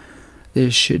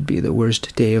 This should be the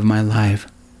worst day of my life.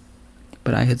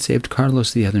 But I had saved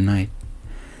Carlos the other night.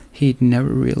 He'd never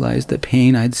realized the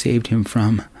pain I'd saved him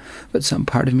from, but some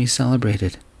part of me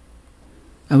celebrated.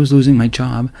 I was losing my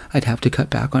job. I'd have to cut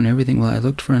back on everything while I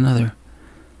looked for another.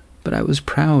 But I was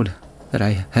proud that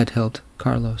I had helped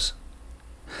Carlos.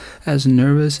 As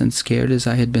nervous and scared as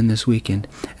I had been this weekend,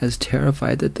 as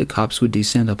terrified that the cops would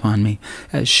descend upon me,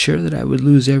 as sure that I would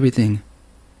lose everything,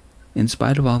 in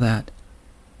spite of all that,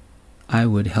 I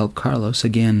would help Carlos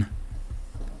again.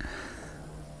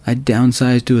 I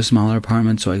downsized to a smaller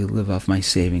apartment so I could live off my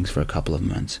savings for a couple of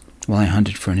months while I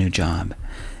hunted for a new job.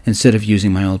 Instead of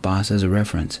using my old boss as a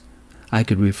reference, I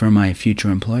could refer my future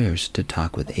employers to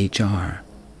talk with HR.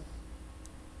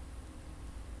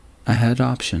 I had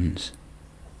options,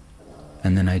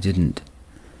 and then I didn't.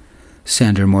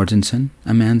 Sander Mortensen,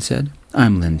 a man said,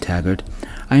 I'm Lynn Taggart.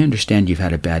 I understand you've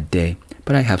had a bad day,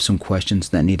 but I have some questions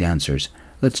that need answers.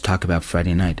 Let's talk about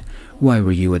Friday night. Why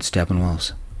were you at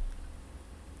Steppenwolf's?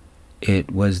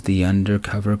 It was the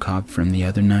undercover cop from the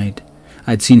other night.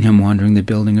 I'd seen him wandering the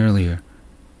building earlier,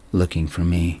 looking for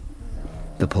me.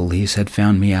 The police had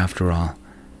found me after all.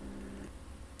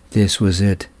 This was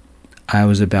it. I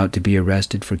was about to be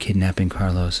arrested for kidnapping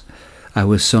Carlos. I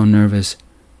was so nervous.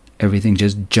 Everything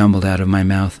just jumbled out of my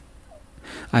mouth.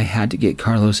 I had to get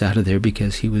Carlos out of there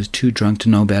because he was too drunk to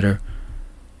know better.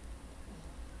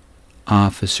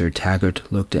 Officer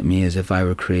Taggart looked at me as if I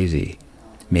were crazy.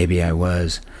 Maybe I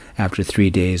was. After 3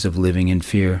 days of living in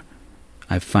fear,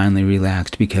 I finally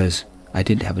relaxed because I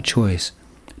didn't have a choice.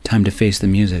 Time to face the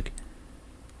music.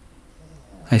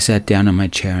 I sat down in my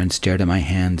chair and stared at my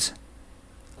hands.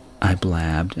 I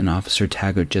blabbed, and Officer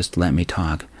Taggart just let me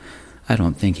talk. I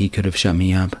don't think he could have shut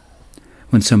me up.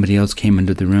 When somebody else came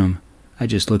into the room, I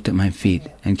just looked at my feet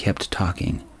and kept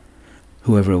talking.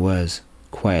 Whoever it was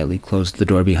quietly closed the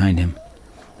door behind him.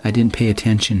 I didn't pay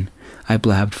attention. I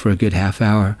blabbed for a good half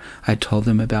hour. I told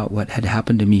them about what had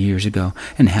happened to me years ago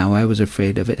and how I was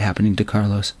afraid of it happening to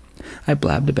Carlos. I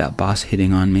blabbed about Boss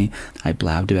hitting on me. I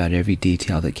blabbed about every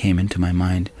detail that came into my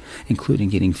mind, including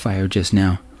getting fired just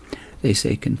now. They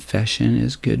say confession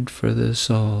is good for the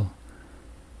soul.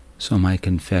 So my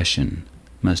confession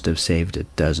must have saved a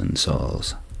dozen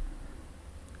souls.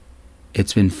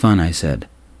 "It's been fun," I said,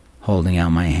 holding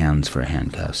out my hands for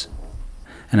handcuffs.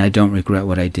 "And I don't regret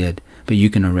what I did, but you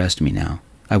can arrest me now.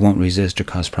 I won't resist or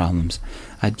cause problems.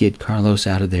 I'd get Carlos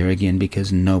out of there again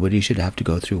because nobody should have to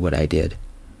go through what I did."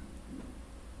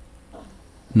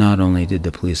 Not only did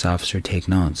the police officer take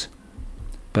notes,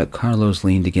 but Carlos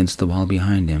leaned against the wall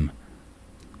behind him.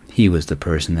 He was the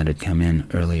person that had come in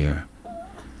earlier.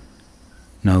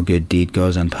 No good deed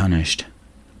goes unpunished.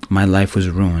 My life was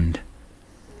ruined.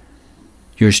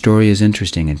 "Your story is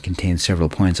interesting and contains several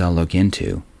points I'll look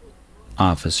into,"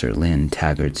 Officer Lynn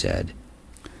Taggart said.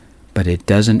 "But it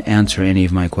doesn't answer any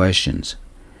of my questions.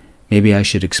 Maybe I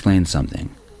should explain something.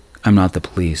 I'm not the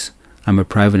police. I'm a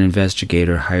private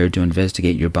investigator hired to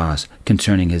investigate your boss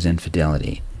concerning his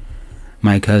infidelity.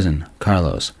 My cousin,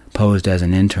 Carlos, posed as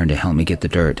an intern to help me get the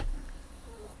dirt."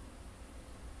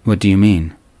 "What do you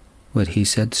mean?" What he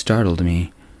said startled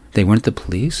me. They weren't the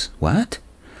police? What?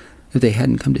 If they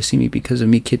hadn't come to see me because of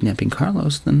me kidnapping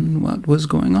Carlos, then what was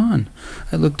going on?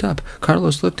 I looked up.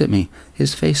 Carlos looked at me,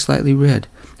 his face slightly red,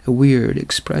 a weird,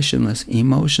 expressionless,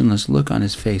 emotionless look on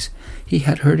his face. He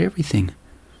had heard everything.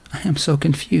 I am so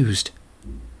confused.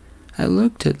 I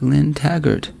looked at Lynn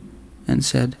Taggart and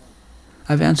said,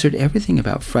 "I've answered everything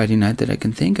about Friday night that I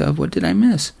can think of. What did I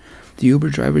miss? The Uber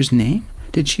driver's name?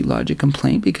 Did she lodge a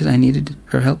complaint because I needed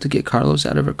her help to get Carlos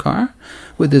out of her car?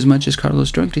 With as much as Carlos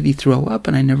drank, did he throw up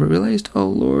and I never realized? Oh,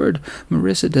 Lord,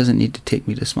 Marissa doesn't need to take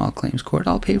me to small claims court.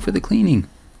 I'll pay for the cleaning."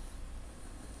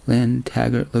 Lynn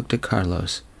Taggart looked at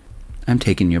Carlos. "I'm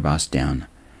taking your boss down.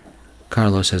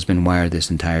 Carlos has been wired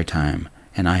this entire time,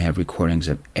 and I have recordings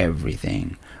of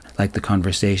everything, like the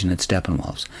conversation at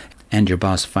Steppenwolf's, and your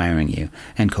boss firing you,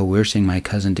 and coercing my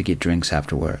cousin to get drinks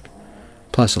after work.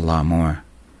 Plus a lot more.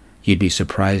 You'd be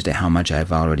surprised at how much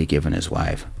I've already given his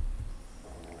wife."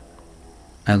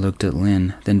 I looked at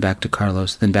Lynn, then back to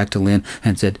Carlos, then back to Lynn,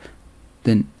 and said,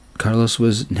 "Then Carlos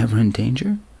was never in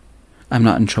danger? I'm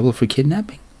not in trouble for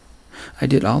kidnapping? I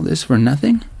did all this for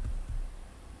nothing?"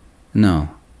 "No,"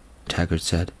 Taggart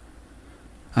said.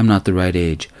 "I'm not the right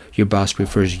age. Your boss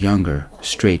prefers younger,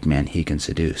 straight men he can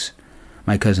seduce.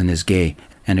 My cousin is gay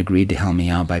and agreed to help me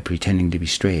out by pretending to be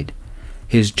straight.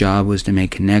 His job was to make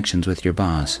connections with your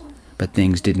boss, but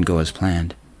things didn't go as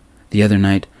planned. The other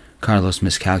night, Carlos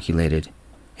miscalculated,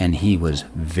 and he was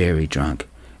very drunk,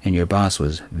 and your boss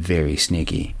was very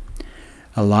sneaky.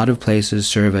 A lot of places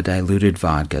serve a diluted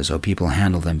vodka so people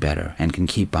handle them better and can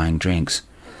keep buying drinks.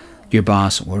 Your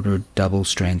boss ordered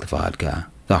double-strength vodka,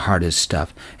 the hardest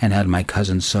stuff, and had my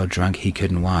cousin so drunk he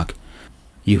couldn't walk.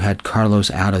 You had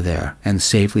Carlos out of there and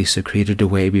safely secreted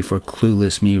away before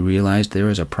clueless me realized there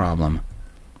was a problem."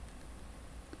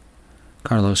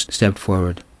 Carlos stepped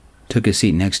forward, took a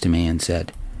seat next to me, and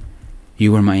said,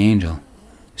 "You were my angel,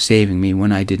 saving me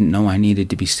when I didn't know I needed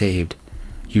to be saved.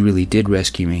 You really did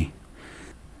rescue me.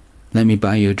 Let me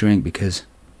buy you a drink because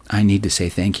I need to say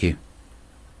thank you."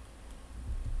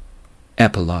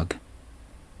 Epilogue.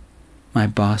 My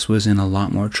boss was in a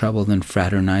lot more trouble than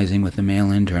fraternizing with the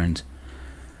male interns.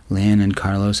 Lynn and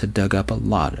Carlos had dug up a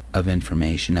lot of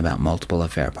information about multiple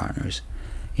affair partners,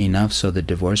 enough so the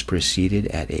divorce proceeded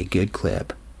at a good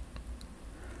clip.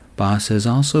 Boss has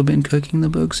also been cooking the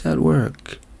books at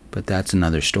work, but that's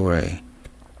another story.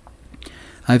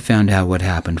 I found out what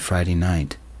happened Friday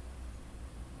night.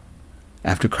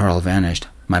 After Carl vanished,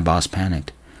 my boss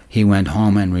panicked. He went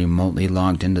home and remotely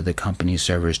logged into the company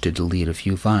servers to delete a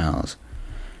few files.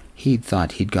 He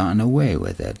thought he'd gotten away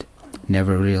with it,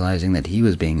 never realizing that he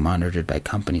was being monitored by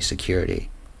company security.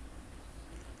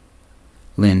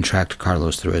 Lynn tracked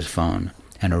Carlos through his phone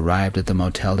and arrived at the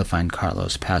motel to find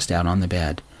Carlos passed out on the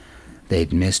bed.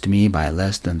 They'd missed me by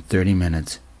less than 30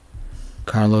 minutes.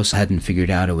 Carlos hadn't figured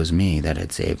out it was me that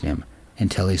had saved him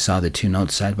until he saw the two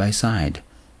notes side by side.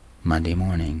 Monday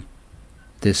morning.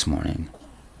 This morning.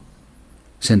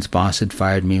 Since boss had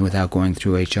fired me without going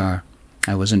through HR,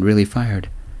 I wasn't really fired.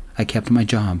 I kept my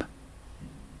job.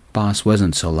 Boss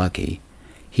wasn't so lucky.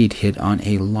 He'd hit on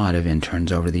a lot of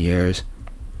interns over the years.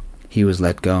 He was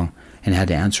let go and had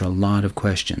to answer a lot of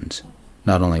questions,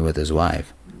 not only with his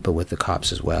wife, but with the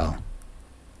cops as well.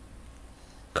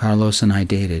 Carlos and I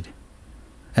dated.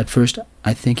 At first,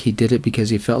 I think he did it because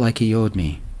he felt like he owed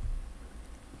me.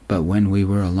 But when we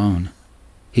were alone,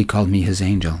 he called me his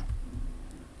angel.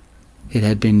 It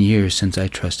had been years since I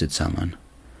trusted someone,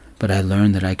 but I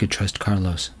learned that I could trust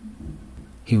Carlos.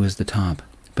 He was the top,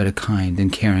 but a kind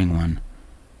and caring one.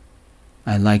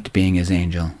 I liked being his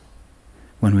angel.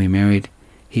 When we married,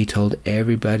 he told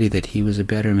everybody that he was a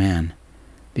better man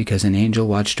because an angel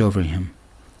watched over him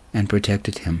and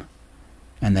protected him,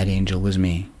 and that angel was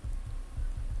me.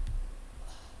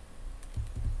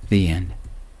 The end.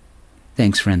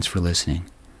 Thanks, friends, for listening.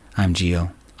 I'm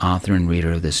Gio, author and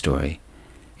reader of this story.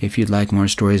 If you'd like more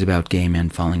stories about gay men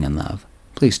falling in love,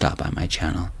 please stop by my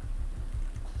channel.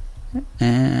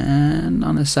 And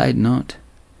on a side note,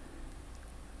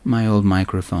 my old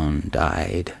microphone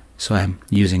died, so I'm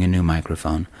using a new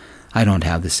microphone. I don't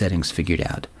have the settings figured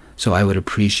out, so I would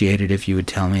appreciate it if you would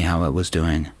tell me how it was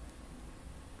doing.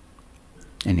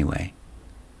 Anyway,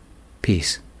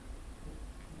 peace.